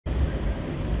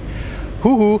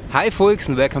Huhu! Hi folks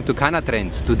and welcome to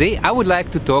Cannatrends. Today I would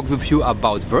like to talk with you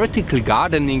about vertical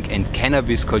gardening and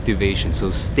cannabis cultivation,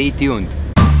 so stay tuned.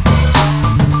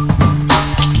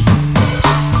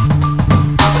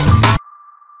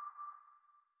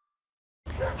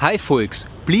 Hi folks,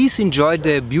 please enjoy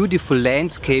the beautiful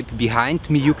landscape behind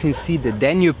me. You can see the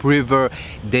Danube River,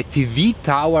 the TV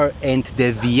tower and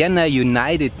the Vienna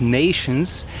United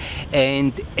Nations.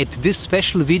 And at this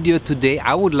special video today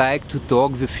I would like to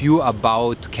talk with you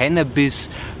about cannabis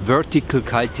vertical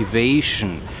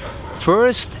cultivation.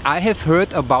 First, I have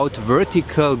heard about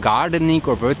vertical gardening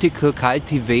or vertical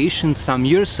cultivation some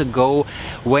years ago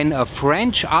when a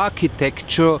French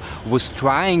architecture was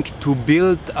trying to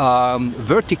build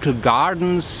vertical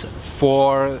gardens,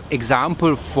 for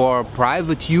example, for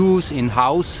private use in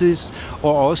houses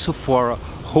or also for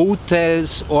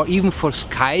hotels or even for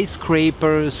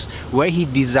skyscrapers, where he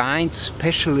designed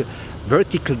special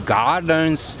vertical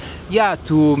gardens,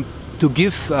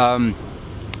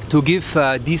 to give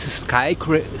these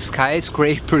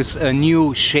skyscrapers a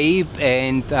new shape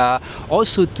and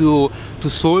also to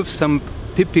solve some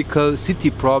typical city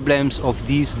problems of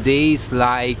these days,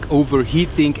 like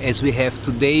overheating as we have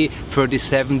today,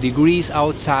 37 degrees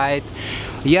outside.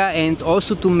 And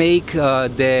also to make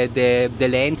the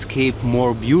landscape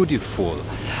more beautiful.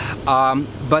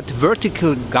 But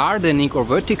vertical gardening or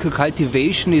vertical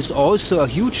cultivation is also a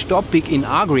huge topic in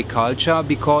agriculture,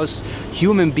 because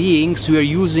human beings, we are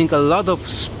using a lot of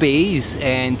space,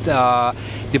 and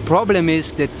the problem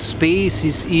is that space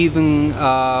is even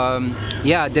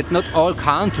that not all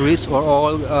countries or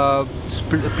all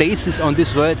places on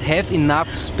this world have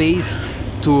enough space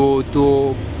to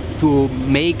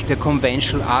make the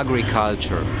conventional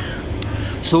agriculture.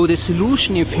 So the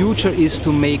solution in future is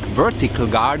to make vertical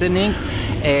gardening.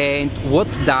 And what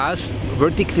does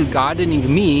vertical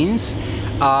gardening means?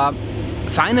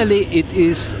 Finally, it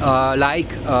is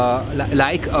like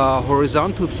a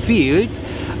horizontal field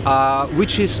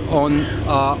which is on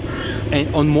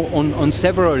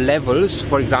several levels,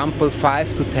 for example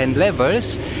 5 to 10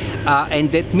 levels,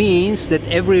 and that means that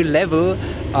every level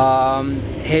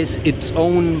has its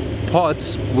own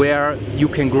pots where you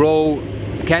can grow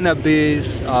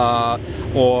cannabis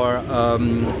or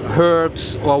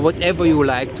herbs or whatever you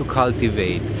like to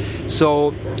cultivate.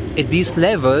 So at these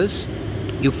levels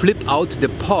you flip out the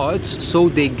pots so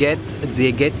they get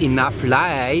enough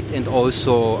light and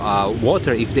also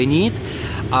water if they need.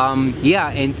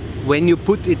 And when you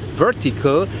put it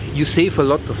vertical, you save a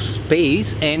lot of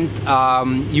space, and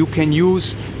you can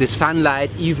use the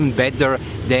sunlight even better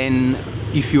than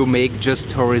if you make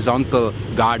just horizontal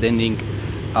gardening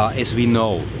as we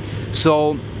know.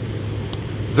 So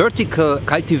vertical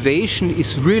cultivation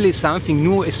is really something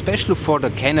new, especially for the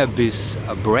cannabis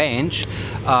branch.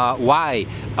 Why?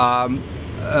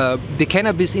 The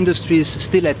cannabis industry is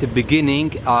still at the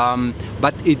beginning,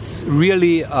 but it's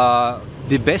really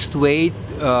the best way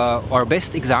or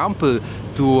best example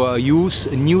to use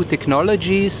new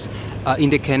technologies in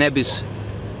the cannabis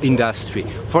industry.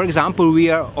 For example, we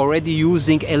are already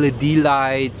using LED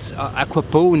lights,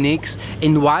 aquaponics,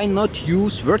 and why not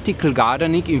use vertical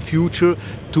gardening in future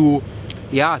to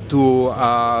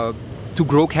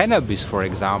grow cannabis, for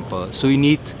example. So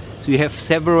you have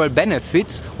several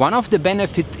benefits. One of the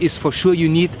benefits is for sure you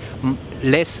need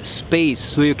less space,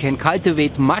 so you can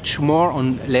cultivate much more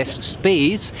on less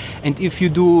space. And if you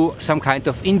do some kind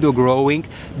of indoor growing,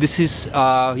 this is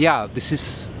a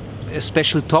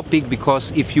special topic,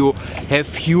 because if you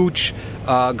have huge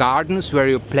gardens where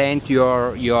you plant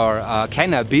your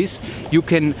cannabis, you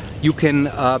can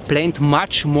plant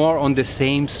much more on the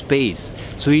same space.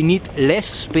 So you need less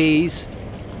space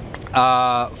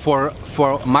for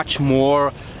much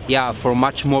more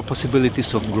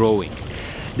possibilities of growing.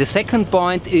 The second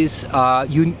point is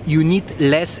you need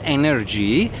less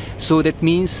energy, so that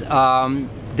means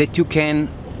that you can,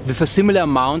 with a similar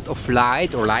amount of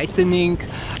light or lightning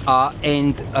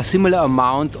and a similar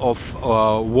amount of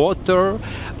water,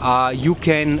 you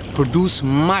can produce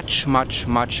much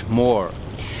more.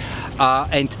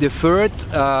 And the third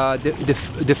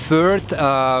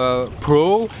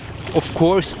pro, of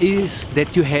course, is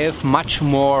that you have much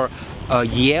more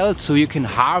yield, so you can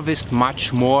harvest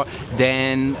much more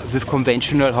than with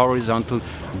conventional horizontal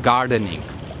gardening.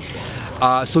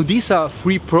 So these are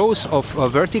 3 pros of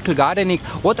vertical gardening.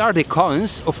 What are the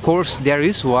cons? Of course, there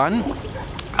is one.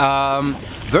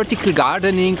 Vertical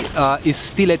gardening is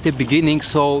still at the beginning,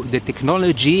 so the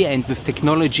technology, and with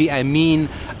technology I mean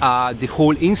the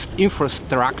whole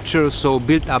infrastructure, so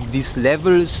build up these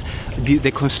levels,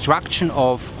 the construction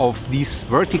of these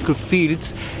vertical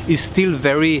fields is still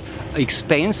very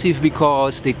expensive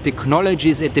because the technology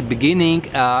is at the beginning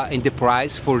and the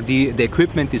price for the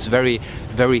equipment is very,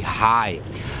 very high.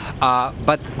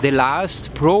 But the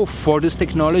last pro for this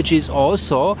technology is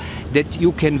also that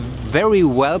you can very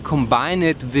well combine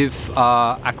it with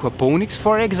aquaponics,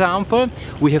 for example.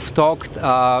 We have talked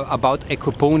about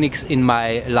aquaponics in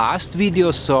my last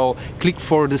video, so click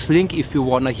for this link if you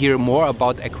want to hear more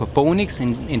about aquaponics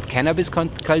and cannabis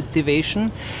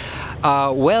cultivation.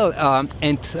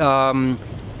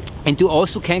 And you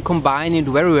also can combine it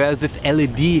very well with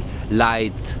LED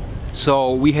light.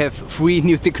 So we have 3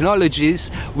 new technologies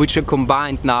which are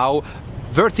combined now: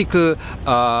 vertical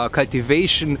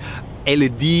cultivation,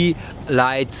 LED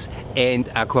lights and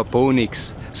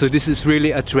aquaponics. So this is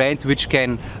really a trend which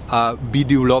can be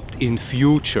developed in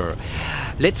future.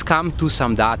 Let's come to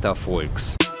some data,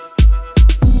 folks.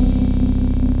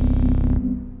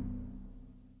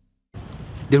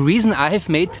 The reason I have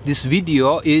made this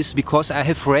video is because I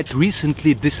have read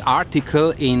recently this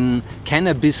article in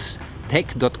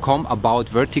CannabisTech.com about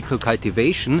vertical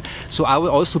cultivation. So I will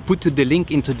also put the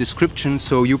link into the description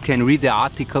so you can read the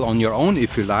article on your own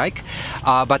if you like.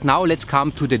 But now let's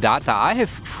come to the data. I have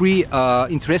 3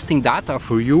 interesting data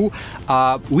for you.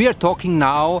 We are talking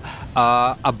now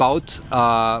about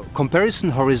comparison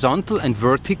horizontal and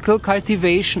vertical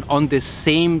cultivation on the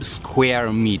same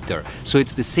square meter. So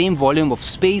it's the same volume of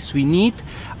space we need,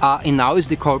 and now is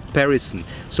the comparison.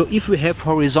 So if we have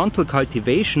horizontal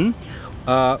cultivation,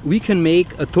 we can make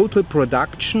a total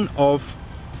production of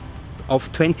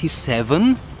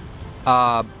 27.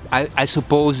 I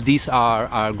suppose these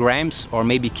are grams or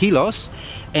maybe kilos.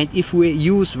 And if we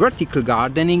use vertical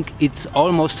gardening, it's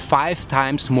almost 5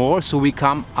 times more, so we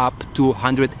come up to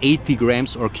 180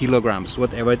 grams or kilograms,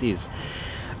 whatever it is,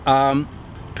 per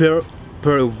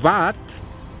watt.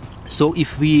 So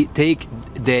if we take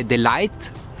the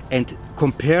light and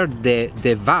compare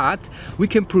the watt, we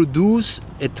can produce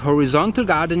at horizontal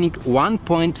gardening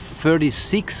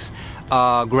 1.36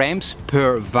 grams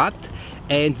per watt,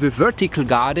 and with vertical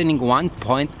gardening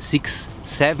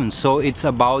 1.67. So it's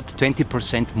about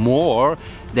 20% more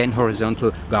than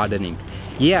horizontal gardening.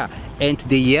 Yeah, and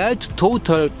the yield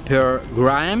total per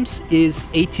grams is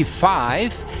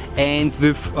 85, and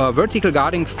with vertical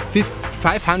gardening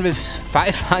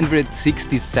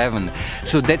 567.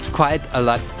 So that's quite a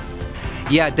lot.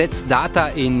 Yeah, that's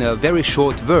data in very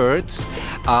short words.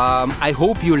 I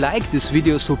hope you like this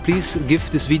video, so please give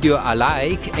this video a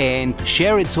like and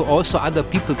share it so also other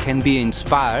people can be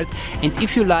inspired. And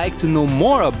if you like to know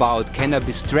more about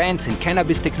cannabis trends and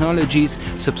cannabis technologies,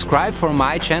 subscribe for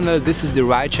my channel. This is the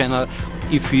right channel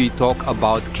if we talk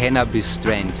about cannabis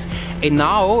trends. And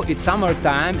now it's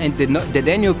summertime and the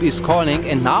Danube is calling,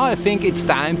 and now I think it's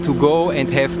time to go and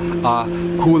have a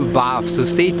cool bath. So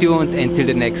stay tuned until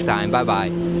the next time. Bye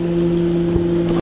bye.